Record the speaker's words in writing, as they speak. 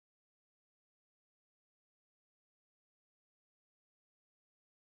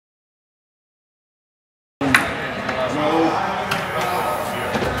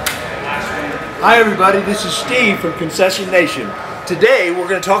Hi everybody, this is Steve from Concession Nation. Today we're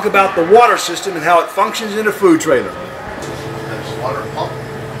going to talk about the water system and how it functions in a food trailer. There's water pump,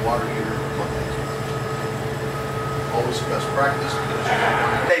 water heater, plug. Always best practice.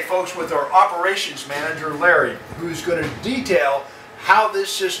 Hey folks, with our operations manager Larry, who's going to detail how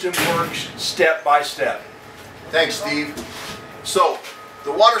this system works step by step. Thanks, Steve. So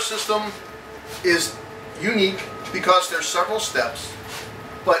the water system is unique because there's several steps.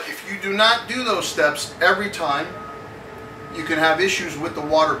 But if you do not do those steps every time, you can have issues with the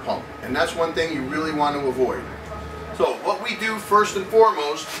water pump. And that's one thing you really want to avoid. So what we do first and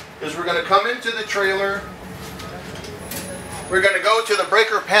foremost is we're going to come into the trailer. We're going to go to the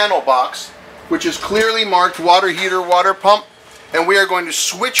breaker panel box, which is clearly marked water heater, water pump. And we are going to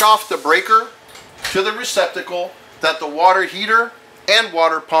switch off the breaker to the receptacle that the water heater and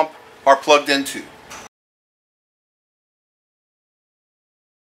water pump are plugged into.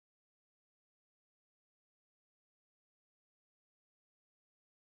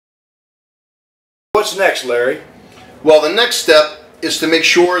 What's next, Larry? Well, the next step is to make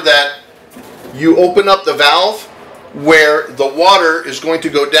sure that you open up the valve where the water is going to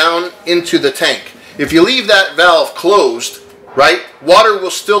go down into the tank. If you leave that valve closed, right, water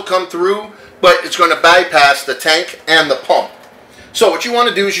will still come through, but it's going to bypass the tank and the pump. So what you want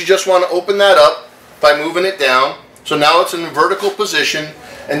to do is you just want to open that up by moving it down. So now it's in a vertical position,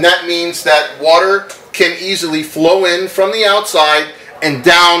 and that means that water can easily flow in from the outside and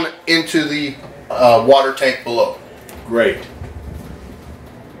down into the water tank below. Great.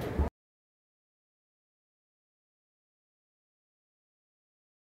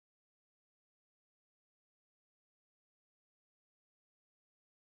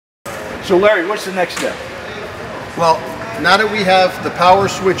 So Larry, what's the next step? Well, now that we have the power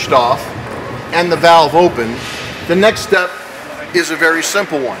switched off and the valve open, the next step is a very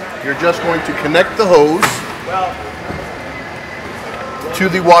simple one. You're just going to connect the hose to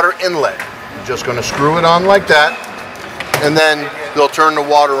the water inlet. You're just going to screw it on like that, and then they'll turn the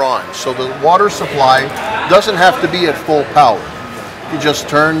water on. So the water supply doesn't have to be at full power. You just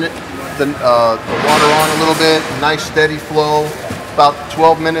turn the water on a little bit, nice steady flow. About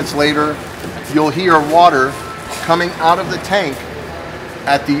 12 minutes later, you'll hear water coming out of the tank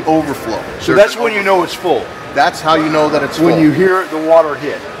at the overflow. So that's when you know it's full. That's how you know that it's full. When you hear the water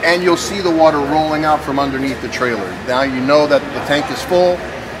hit. And you'll see the water rolling out from underneath the trailer. Now you know that the tank is full.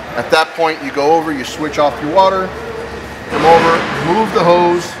 At that point, you go over, you switch off your water, come over, move the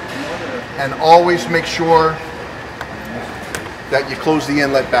hose, and always make sure that you close the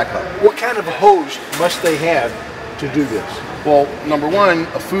inlet back up. What kind of a hose must they have to do this? Well, number one,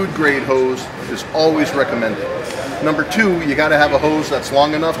 a food grade hose is always recommended. Number two, you got to have a hose that's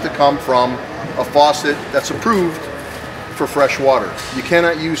long enough to come from a faucet that's approved for fresh water. You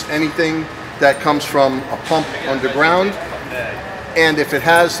cannot use anything that comes from a pump underground. And if it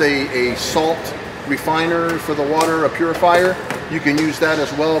has a salt refiner for the water, a purifier, you can use that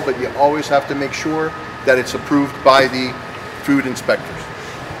as well, but you always have to make sure that it's approved by the food inspectors.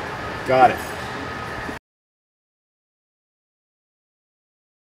 Got it.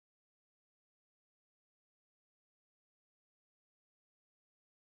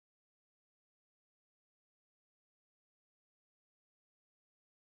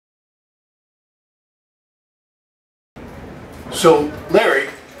 So Larry,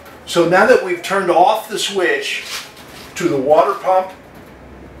 so now that we've turned off the switch to the water pump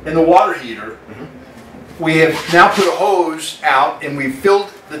and the water heater, we have now put a hose out and we've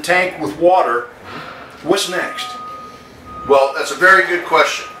filled the tank with water. What's next? Well, that's a very good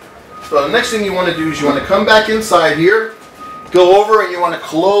question. So the next thing you want to do is you want to come back inside here, go over, and you want to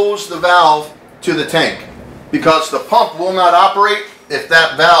close the valve to the tank, because the pump will not operate if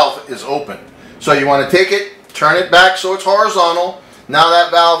that valve is open. So you want to take it, turn it back so it's horizontal. Now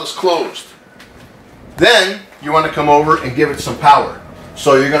that valve is closed. Then you want to come over and give it some power.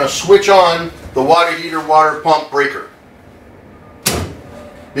 So you're going to switch on the water heater, water pump breaker.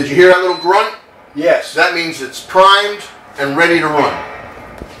 Did you hear that little grunt? Yes. That means it's primed and ready to run.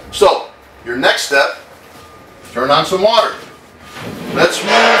 So your next step, turn on some water. Let's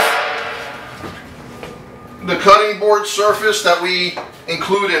move the cutting board surface that we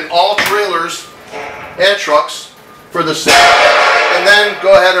include in all trailers and trucks for the sink, and then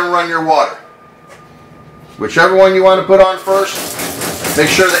go ahead and run your water. Whichever one you want to put on first, make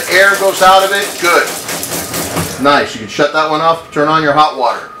sure the air goes out of it. Good. Nice. You can shut that one off, turn on your hot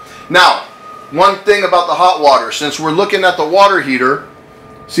water. Now, one thing about the hot water, since we're looking at the water heater,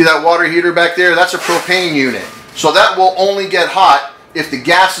 see that water heater back there? That's a propane unit. So that will only get hot if the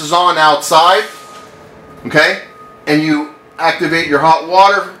gas is on outside, okay? And you activate your hot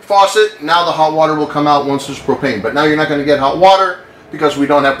water faucet. Now the hot water will come out once there's propane. But now you're not going to get hot water because we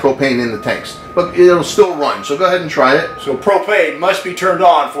don't have propane in the tanks. But it'll still run, so go ahead and try it. So propane must be turned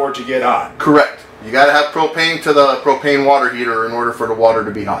on for it to get hot. Correct. You got to have propane to the propane water heater in order for the water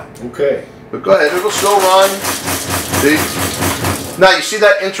to be hot. Okay. But go ahead, it'll still run. See? Now you see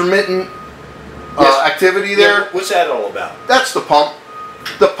that intermittent activity there? Yeah, what's that all about? That's the pump.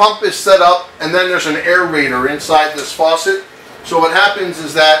 The pump is set up, and then there's an aerator inside this faucet. So what happens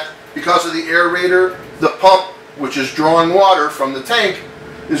is that because of the aerator, the pump, which is drawing water from the tank,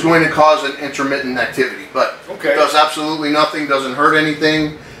 is going to cause an intermittent activity. But it does absolutely nothing, doesn't hurt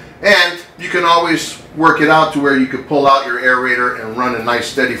anything. And you can always work it out to where you could pull out your aerator and run a nice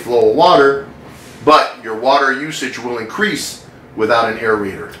steady flow of water, but your water usage will increase without an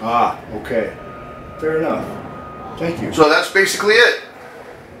aerator. Ah, okay. Fair enough. Thank you. So that's basically it.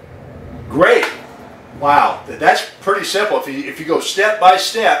 Great. Wow. That's pretty simple. If you go step by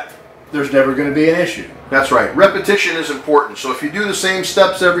step, there's never going to be an issue. That's right. Repetition is important. So if you do the same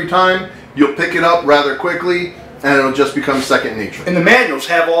steps every time, you'll pick it up rather quickly, and it'll just become second nature. And the manuals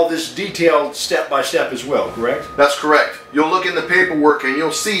have all this detailed step by step as well, correct? That's correct. You'll look in the paperwork and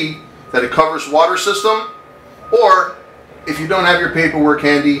you'll see that it covers water system, or if you don't have your paperwork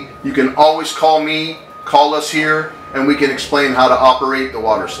handy, you can always call me, call us here, and we can explain how to operate the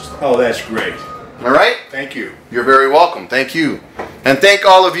water system. Oh, that's great. All right? Thank you. You're very welcome. Thank you. And thank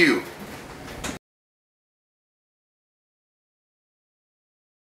all of you.